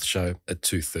a 4th show at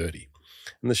 2:30.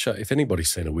 And the show, if anybody's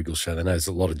seen a Wiggle show, they know there's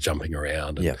a lot of jumping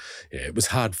around. And it was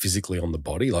hard physically on the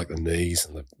body, like the knees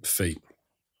and the feet.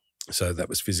 So that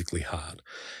was physically hard.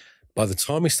 By the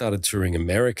time we started touring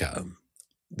America,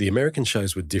 the American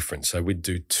shows were different. So we'd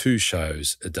do 2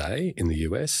 shows a day in the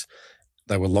US.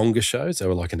 They were longer shows. They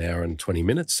were like an hour and 20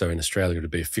 minutes. So in Australia, it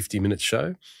would be a 50-minute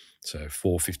show. So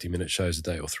 4 50-minute shows a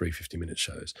day or 3 50-minute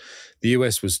shows. The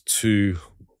US was 2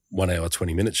 1-hour,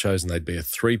 20-minute shows, and they'd be a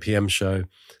 3 p.m. show,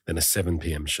 then a 7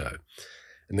 p.m. show.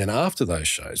 And then after those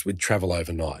shows, we'd travel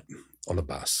overnight on a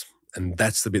bus. And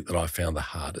that's the bit that I found the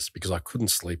hardest because I couldn't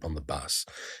sleep on the bus.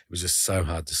 It was just so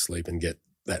hard to sleep and get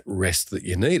that rest that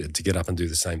you needed to get up and do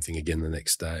the same thing again the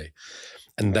next day.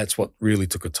 And that's what really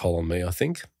took a toll on me, I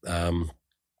think.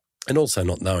 And also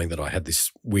not knowing that I had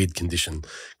this weird condition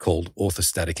called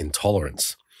orthostatic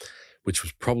intolerance, which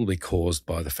was probably caused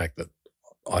by the fact that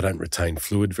I don't retain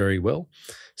fluid very well.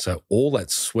 So all that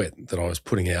sweat that I was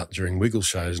putting out during Wiggle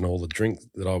shows and all the drink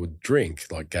that I would drink,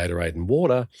 like Gatorade and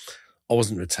water, I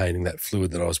wasn't retaining that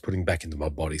fluid that I was putting back into my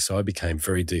body. So I became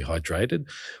very dehydrated,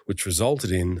 which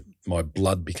resulted in my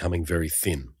blood becoming very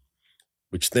thin,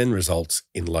 which then results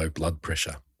in low blood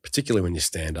pressure, particularly when you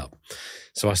stand up.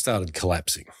 So I started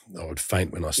collapsing. I would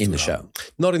faint when I stood up. In the show?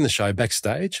 Not in the show,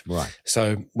 backstage. Right.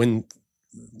 So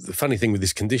the funny thing with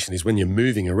this condition is when you're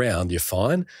moving around, you're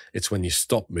fine. It's when you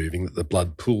stop moving that the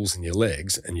blood pools in your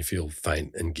legs and you feel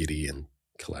faint and giddy and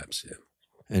collapse, yeah.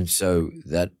 And so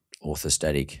that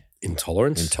orthostatic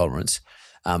intolerance,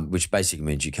 which basically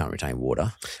means you can't retain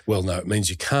water. Well, no, it means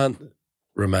you can't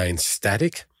remain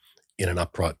static in an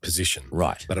upright position.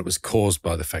 Right. But it was caused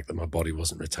by the fact that my body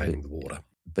wasn't retaining the water.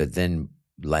 But then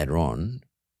later on,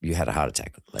 you had a heart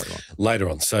attack later on. Later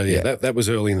on. So, that was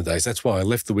early in the days. That's why I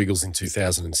left the Wiggles in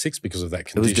 2006 because of that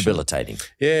condition. It was debilitating.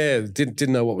 Yeah,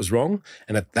 didn't know what was wrong.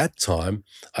 And at that time,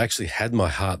 I actually had my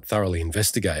heart thoroughly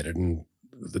investigated and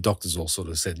the doctors all sort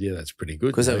of said, yeah, that's pretty good.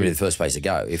 Because that would be the first place to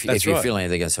go. If you're right. feeling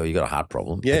they're going to say, you've got a heart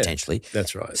problem, potentially.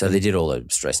 That's right. So they did all the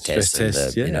stress tests.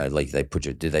 Yeah. They put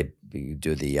you, do they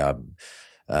do the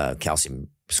calcium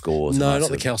scores? No, not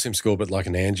the calcium score, but like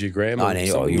an angiogram.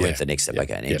 You went the next step.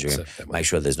 Okay, an angiogram. So make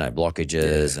sure there's no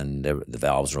blockages and the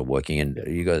valves are all working and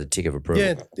you got the tick of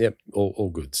approval. Yeah,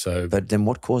 all good. So, but then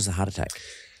what caused the heart attack?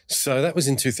 So that was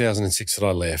in 2006 that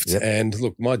I left. Yep. And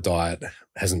look, my diet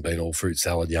hasn't been all fruit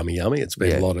salad, yummy. It's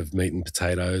been a lot of meat and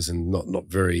potatoes and not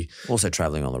very... Also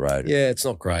travelling on the road. Yeah, it's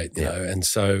not great, you know. And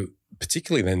so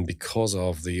particularly then because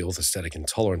of the orthostatic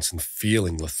intolerance and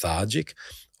feeling lethargic,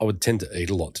 I would tend to eat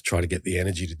a lot to try to get the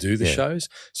energy to do the shows.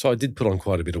 So I did put on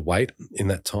quite a bit of weight in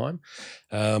that time.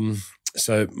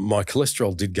 So my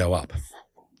cholesterol did go up.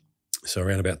 So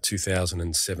around about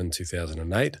 2007,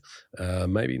 2008,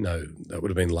 that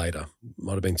would have been later.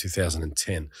 Might have been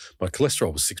 2010. My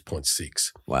cholesterol was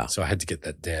 6.6. Wow. So I had to get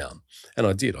that down. And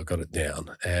I did. I got it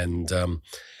down. And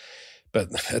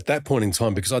but at that point in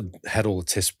time, because I'd had all the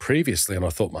tests previously and I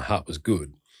thought my heart was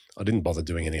good, I didn't bother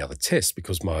doing any other tests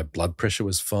because my blood pressure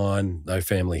was fine, no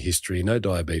family history, no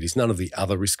diabetes, none of the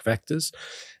other risk factors.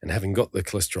 And having got the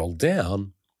cholesterol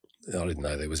down, I didn't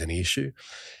know there was any issue.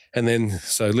 And then,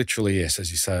 so literally, yes,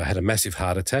 as you say, I had a massive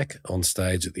heart attack on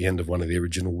stage at the end of one of the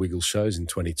original Wiggle shows in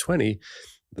 2020.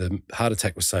 The heart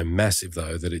attack was so massive,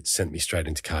 though, that it sent me straight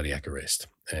into cardiac arrest.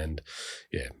 And,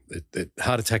 yeah,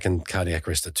 heart attack and cardiac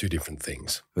arrest are two different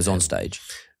things. It was on stage?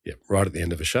 Yeah, right at the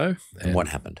end of a show. And what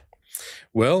happened?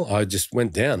 Well, I just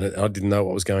went down. I didn't know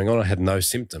what was going on. I had no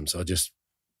symptoms. I just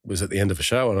was at the end of a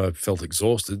show and I felt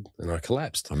exhausted and I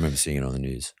collapsed. I remember seeing it on the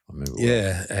news.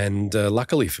 Yeah, and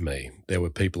luckily for me, there were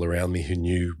people around me who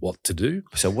knew what to do.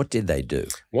 So what did they do?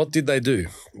 What did they do?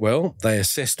 Well, they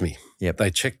assessed me. Yep.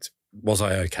 They checked, was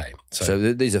I okay?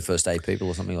 So these are first aid people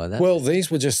or something like that? Well,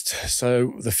 these were just,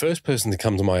 so the first person to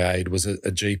come to my aid was a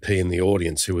GP in the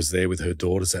audience who was there with her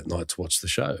daughters that night to watch the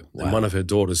show. Wow. And one of her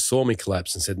daughters saw me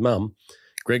collapse and said, "Mum,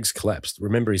 Greg's collapsed.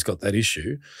 Remember, he's got that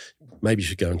issue. Maybe you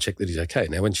should go and check that he's okay."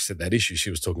 Now, when she said that issue, she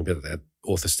was talking about that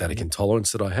orthostatic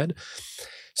intolerance that I had.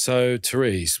 So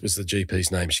Therese was the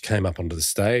GP's name. She came up onto the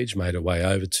stage, made her way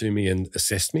over to me and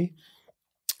assessed me,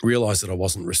 realised that I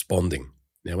wasn't responding.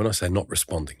 Now, when I say not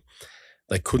responding,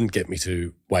 they couldn't get me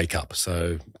to wake up,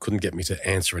 so couldn't get me to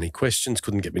answer any questions,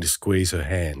 couldn't get me to squeeze her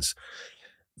hands.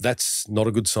 That's not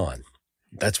a good sign.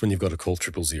 That's when you've got to call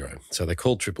 000. So they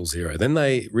called 000. Then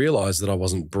they realised that I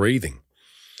wasn't breathing.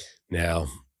 Now,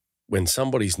 when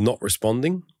somebody's not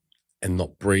responding and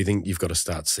not breathing, you've got to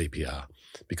start CPR,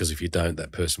 because if you don't,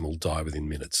 that person will die within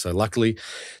minutes. So luckily,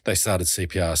 they started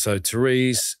CPR. So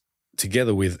Therese,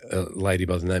 together with a lady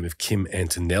by the name of Kim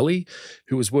Antonelli,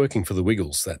 who was working for the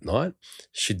Wiggles that night,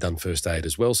 she'd done first aid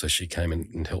as well, so she came in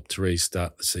and helped Therese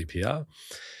start the CPR.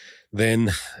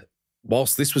 Then,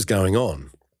 whilst this was going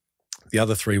on, the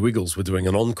other three Wiggles were doing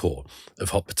an encore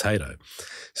of Hot Potato.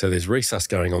 So there's resus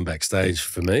going on backstage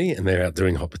for me, and they're out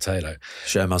doing Hot Potato.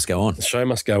 Show must go on. The show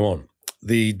must go on.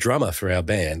 The drummer for our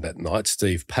band that night,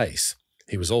 Steve Pace,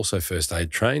 he was also first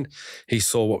aid trained. He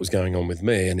saw what was going on with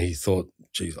me and he thought,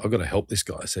 geez, I've got to help this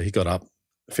guy. So he got up,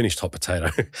 finished Hot Potato,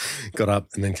 got up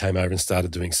and then came over and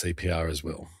started doing CPR as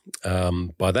well.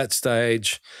 By that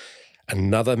stage,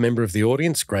 another member of the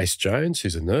audience, Grace Jones,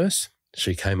 who's a nurse,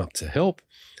 she came up to help.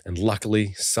 And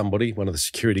luckily, somebody, one of the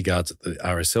security guards at the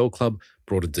RSL club,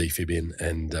 brought a defib in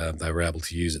and they were able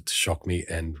to use it to shock me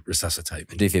and resuscitate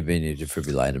me. Defib being a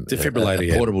defibrillator.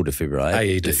 Defibrillator, a portable defibrillator.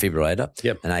 AED. Defibrillator.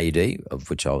 Yep. An AED, of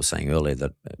which I was saying earlier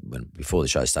that before the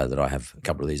show started that I have a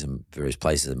couple of these in various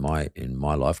places in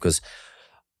my life, because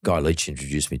Guy Leach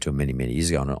introduced me to him many, many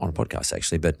years ago on a podcast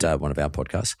actually, but one of our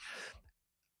podcasts.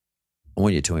 And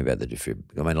when you tell me about the defib,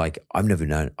 I mean, like, I've never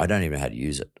known, I don't even know how to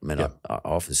use it. I mean, I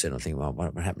often said, I think, well,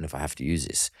 what happened if I have to use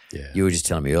this? Yeah. You were just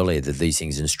telling me earlier that these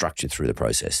things instruct you through the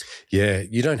process. Yeah,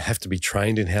 you don't have to be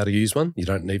trained in how to use one. You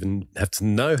don't even have to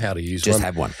know how to use one. Just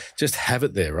have one. Just have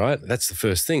it there, right? That's the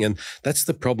first thing. And that's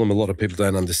the problem a lot of people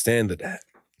don't understand, that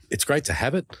it's great to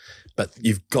have it, but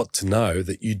you've got to know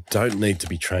that you don't need to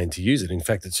be trained to use it. In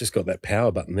fact, it's just got that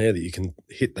power button there that you can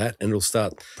hit that and it'll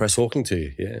start talking to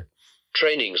you, yeah.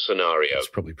 Training scenario. It's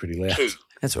probably pretty loud. 2.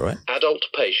 That's all right. Adult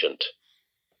patient.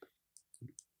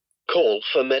 Call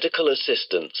for medical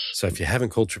assistance. So if you haven't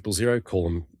called 000, call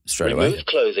them straight Remove away.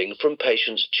 clothing from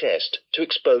patient's chest to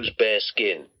expose bare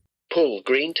skin. Pull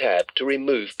green tab to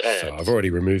remove pads. So I've already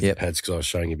removed the pads because I was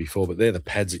showing you before, but they're the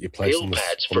pads that you place Peel on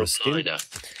pads the from skin. liner.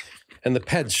 And the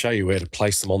pads show you where to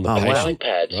place them on the patient. Apply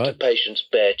pads to patient's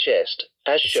bare chest,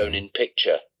 as shown in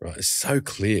picture. Right, it's so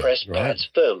clear. Press pads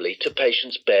firmly to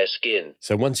patient's bare skin.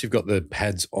 So once you've got the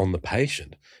pads on the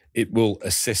patient, it will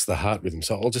assess the heart rhythm.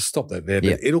 So I'll just stop that there,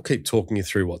 but it'll keep talking you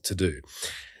through what to do.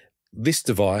 This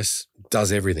device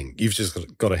does everything. You've just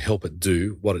got to help it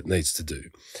do what it needs to do.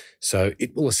 So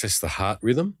it will assess the heart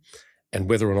rhythm and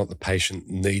whether or not the patient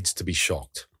needs to be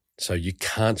shocked. So you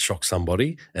can't shock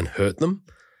somebody and hurt them,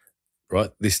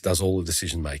 right? This does all the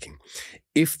decision making.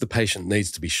 If the patient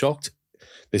needs to be shocked,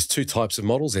 there's two types of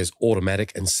models. There's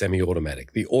automatic and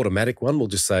semi-automatic. The automatic one will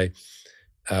just say,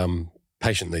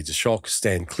 patient needs a shock,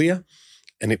 stand clear,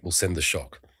 and it will send the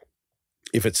shock.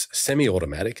 If it's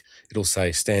semi-automatic, it'll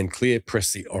say stand clear,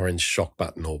 press the orange shock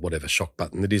button or whatever shock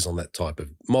button it is on that type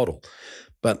of model.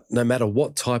 But no matter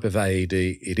what type of AED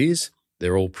it is,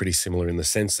 they're all pretty similar in the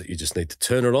sense that you just need to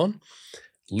turn it on,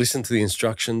 listen to the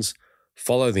instructions,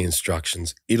 follow the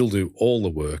instructions. It'll do all the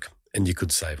work and you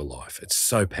could save a life. It's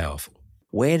so powerful.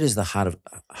 Where does the Heart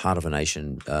of a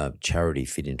Nation charity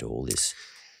fit into all this?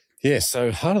 Yeah, so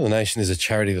Heart of the Nation is a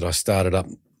charity that I started up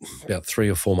about 3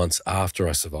 or 4 months after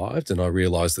I survived, and I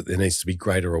realised that there needs to be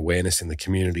greater awareness in the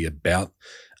community about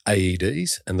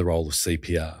AEDs and the role of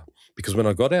CPR. because when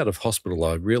I got out of hospital,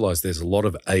 I realised there's a lot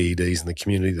of AEDs in the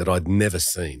community that I'd never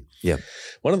seen. Yeah.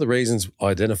 One of the reasons I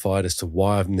identified as to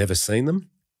why I've never seen them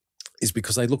is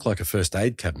because they look like a first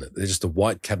aid cabinet. They're just a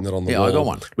white cabinet on the wall I got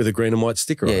one with a green and white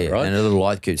sticker on it, right? And a little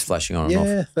light keeps flashing on and off.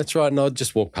 Yeah, that's right. And I'd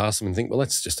just walk past them and think, well,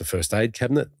 that's just a first aid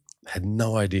cabinet. Had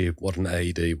no idea what an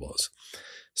AED was.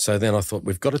 So then I thought,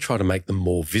 we've got to try to make them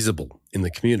more visible in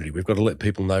the community. We've got to let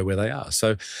people know where they are.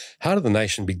 So Heart of the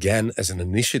Nation began as an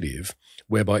initiative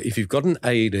whereby if you've got an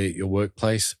AED at your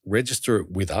workplace, register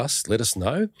it with us, let us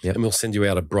know, and we'll send you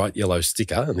out a bright yellow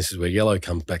sticker. And this is where yellow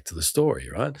comes back to the story,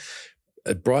 right?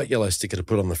 A bright yellow sticker to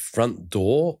put on the front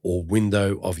door or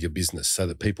window of your business so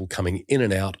that people coming in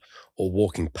and out or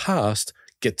walking past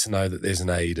get to know that there's an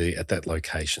AED at that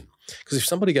location. Because if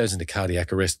somebody goes into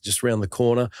cardiac arrest just around the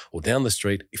corner or down the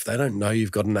street, if they don't know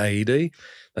you've got an AED,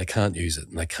 they can't use it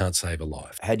and they can't save a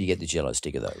life. How do you get this yellow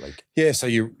sticker though? Like, yeah, so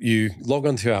you log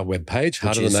onto our webpage,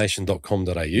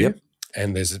 heartofthenation.com.au,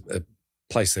 and there's a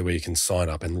place there where you can sign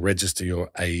up and register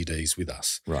your AEDs with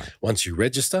us. Right. Once you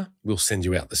register, we'll send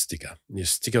you out the sticker. You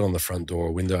stick it on the front door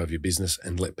or window of your business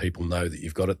and let people know that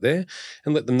you've got it there,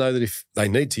 and let them know that if they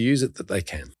need to use it, that they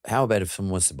can. How about if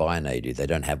someone wants to buy an AED? They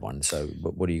don't have one. So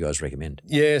what do you guys recommend?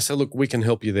 Yeah, so look, we can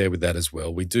help you there with that as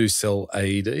well. We do sell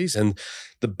AEDs, and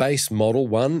the base model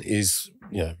one is,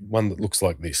 one that looks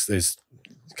like this. There's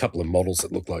a couple of models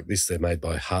that look like this. They're made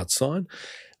by Heart Sign.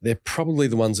 They're probably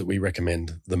the ones that we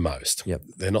recommend the most. Yep.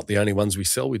 They're not the only ones we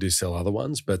sell. We do sell other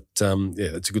ones, but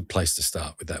it's a good place to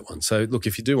start with that one. So look,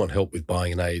 if you do want help with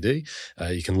buying an AED,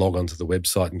 you can log onto the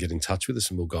website and get in touch with us,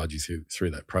 and we'll guide you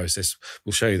through that process.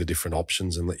 We'll show you the different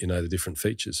options and let you know the different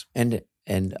features. And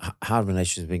Heart of the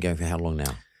Nation has been going for how long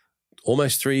now?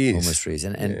 Almost 3 years. Almost 3 years.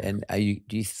 And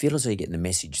do you feel as though you're getting the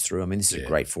message through? I mean, this is a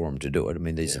great forum to do it. I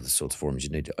mean, these are the sorts of forums you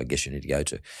need to go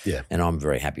to. Yeah. And I'm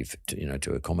very happy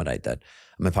to accommodate that.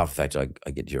 I mean, apart from the fact I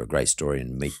get to hear a great story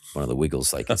and meet one of the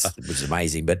Wiggles, which is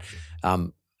amazing. But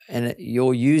and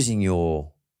you're using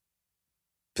your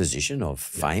position of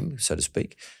fame, so to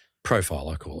speak. Profile,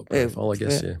 I call it. Profile, I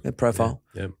guess. Yeah. Profile.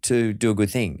 Yeah. To do a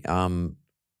good thing.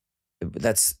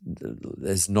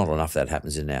 There's not enough that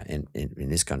happens in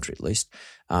this country, at least.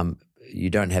 You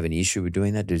don't have any issue with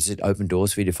doing that? Does it open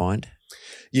doors for you to find?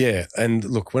 Yeah, and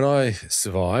look, when I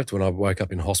woke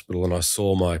up in hospital and I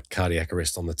saw my cardiac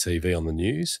arrest on the TV on the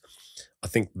news, I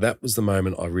think that was the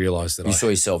moment I realised that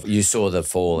you saw the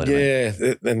fall. Yeah,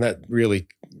 and that really,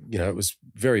 it was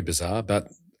very bizarre, but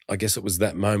I guess it was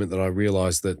that moment that I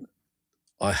realised that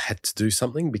I had to do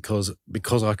something because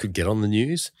I could get on the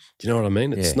news. Do you know what I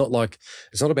mean? It's not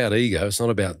about ego. It's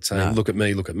not about saying, look at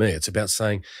me, look at me. It's about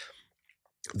saying,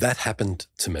 that happened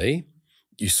to me.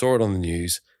 You saw it on the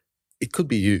news. It could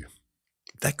be you.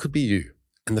 That could be you.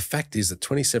 And the fact is that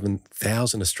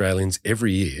 27,000 Australians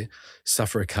every year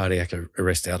suffer a cardiac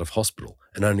arrest out of hospital,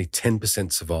 and only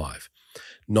 10% survive.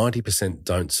 90%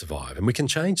 don't survive. And we can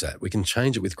change that. We can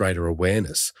change it with greater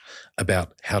awareness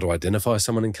about how to identify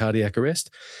someone in cardiac arrest,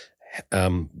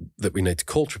 that we need to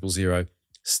call 000,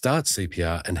 start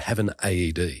CPR and have an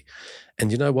AED.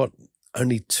 And you know what?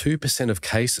 Only 2% of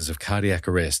cases of cardiac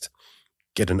arrest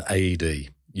get an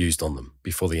AED used on them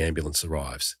before the ambulance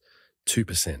arrives.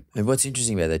 2%. And what's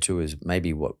interesting about that too is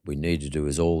maybe what we need to do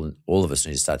is all of us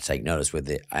need to start to take notice where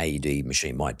the AED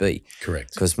machine might be.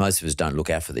 Correct. Because most of us don't look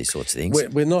out for these sorts of things.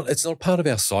 We're not. It's not part of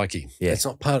our psyche. Yeah. It's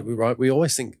not part of it, right? We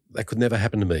always think that could never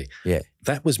happen to me. Yeah.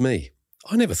 That was me.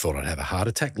 I never thought I'd have a heart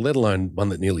attack, let alone one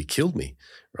that nearly killed me,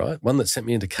 right? One that sent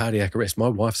me into cardiac arrest. My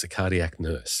wife's a cardiac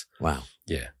nurse. Wow.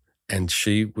 Yeah. And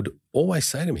she would always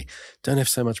say to me, don't have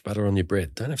so much butter on your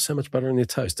bread. Don't have so much butter on your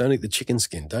toast. Don't eat the chicken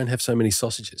skin. Don't have so many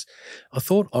sausages. I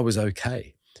thought I was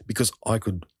okay because I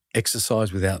could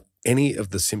exercise without any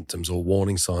of the symptoms or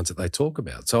warning signs that they talk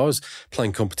about. So I was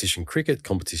playing competition cricket,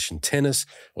 competition tennis.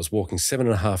 I was walking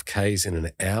 7.5 Ks in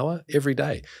an hour every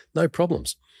day. No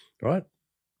problems, right?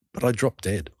 But I dropped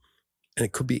dead. And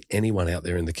it could be anyone out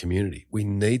there in the community. We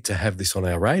need to have this on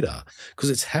our radar because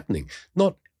it's happening.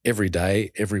 Not every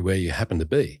day, everywhere you happen to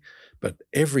be. But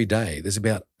every day there's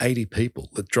about 80 people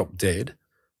that drop dead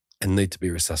and need to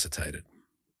be resuscitated.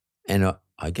 And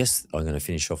I guess I'm going to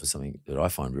finish off with something that I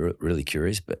find really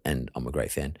curious, and I'm a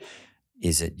great fan,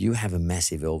 is that you have a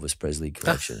massive Elvis Presley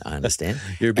collection, I understand.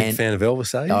 You're a big fan of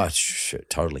Elvis, are you? Oh, sure,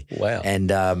 totally. Wow.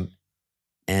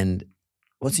 And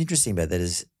what's interesting about that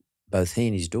is both he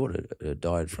and his daughter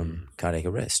died from cardiac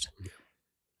arrest.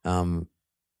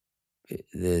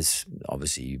 There's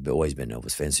obviously you've always been an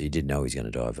Elvis fan, so you did know he's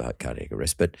going to die of cardiac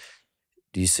arrest. But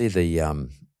do you see the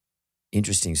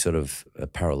interesting sort of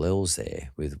parallels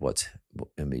there with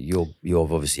I mean,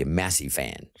 you're obviously a massive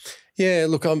fan. Yeah,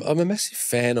 look, I'm a massive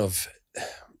fan of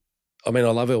I mean,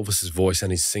 I love Elvis's voice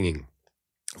and his singing.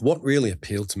 What really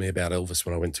appealed to me about Elvis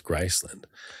when I went to Graceland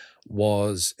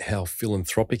was how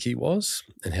philanthropic he was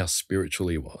and how spiritual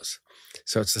he was.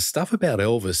 So it's the stuff about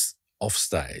Elvis off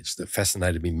stage that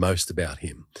fascinated me most about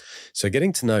him. So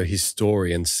getting to know his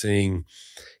story and seeing,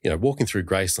 walking through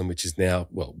Graceland, which is now,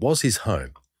 was his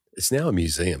home. It's now a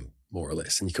museum, more or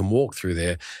less. And you can walk through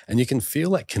there and you can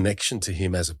feel that connection to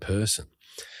him as a person.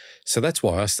 So that's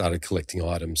why I started collecting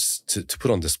items to put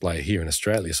on display here in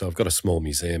Australia. So I've got a small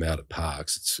museum out at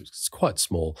Parks. It's quite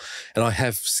small. And I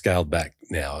have scaled back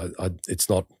now. It's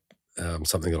not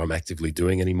something that I'm actively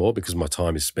doing anymore because my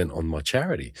time is spent on my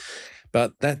charity.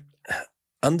 But that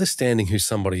understanding who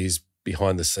somebody is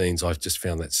behind the scenes, I've just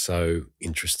found that so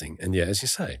interesting. And yeah, as you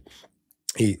say,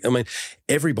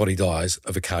 everybody dies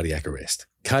of a cardiac arrest.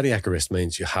 Cardiac arrest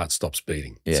means your heart stops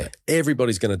beating. Yeah. So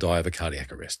everybody's going to die of a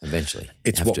cardiac arrest. Eventually.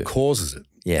 It's what causes it.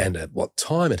 Yeah. And at what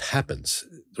time it happens,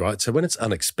 right? So when it's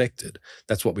unexpected,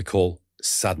 that's what we call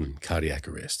sudden cardiac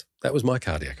arrest. That was my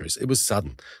cardiac arrest. It was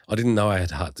sudden. I didn't know I had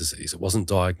heart disease. It wasn't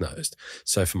diagnosed.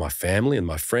 So for my family and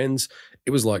my friends, it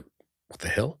was like, what the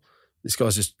hell? This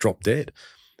guy's just dropped dead.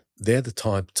 They're the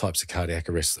types of cardiac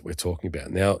arrests that we're talking about.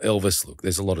 Now, Elvis, look,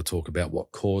 there's a lot of talk about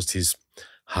what caused his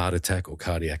heart attack or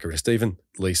cardiac arrest. Even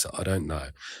Lisa, I don't know.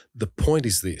 The point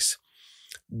is this.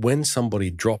 When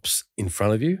somebody drops in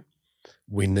front of you,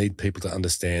 we need people to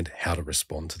understand how to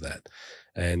respond to that.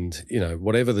 And,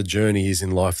 whatever the journey is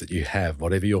in life that you have,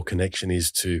 whatever your connection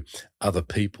is to other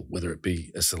people, whether it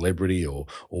be a celebrity or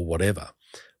whatever,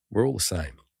 we're all the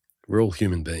same. We're all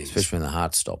human beings. Especially when the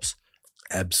heart stops.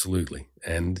 Absolutely.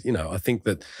 And, I think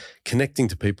that connecting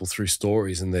to people through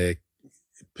stories and their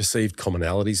perceived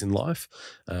commonalities in life,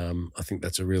 I think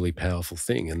that's a really powerful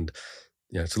thing. And,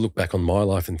 to look back on my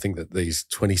life and think that these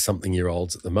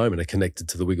 20-something-year-olds at the moment are connected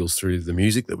to the Wiggles through the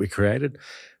music that we created,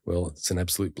 well, it's an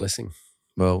absolute blessing.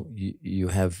 Well, you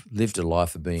have lived a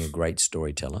life of being a great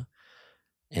storyteller,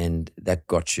 and that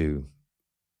got you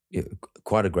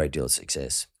quite a great deal of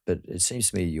success. But it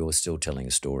seems to me you're still telling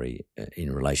a story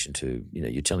in relation to,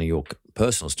 you're telling your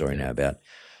personal story now about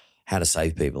how to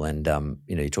save people. And,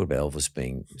 you talked about Elvis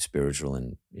being spiritual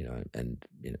and,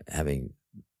 having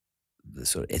the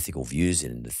sort of ethical views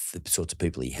in the sorts of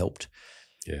people he helped.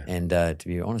 Yeah. And to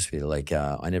be honest with you,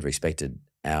 I never expected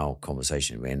our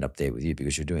conversation to end up there with you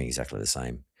because you're doing exactly the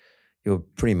same. You're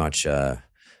pretty much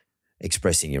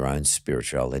expressing your own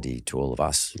spirituality to all of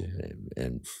us,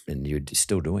 and you're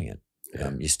still doing it.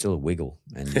 Yeah. You're still a wiggle,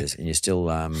 and you're still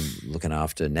looking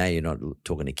after. Now you're not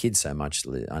talking to kids so much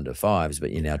under fives,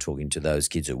 but you're now talking to those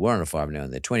kids who were under five now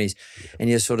in their 20s, and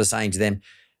you're sort of saying to them,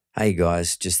 "Hey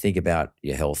guys, just think about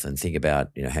your health and think about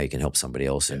how you can help somebody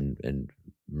else, and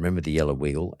remember the yellow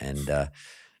wiggle, and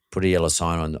put a yellow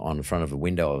sign on the front of a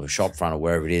window of a shop front or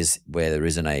wherever it is where there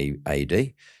is an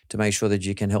AED to make sure that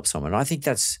you can help someone." And I think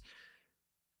that's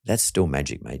still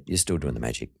magic, mate. You're still doing the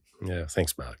magic. Yeah,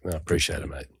 thanks, Mark. No, I appreciate it,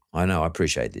 mate. I know. I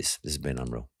appreciate this. This has been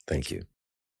unreal. Thank you.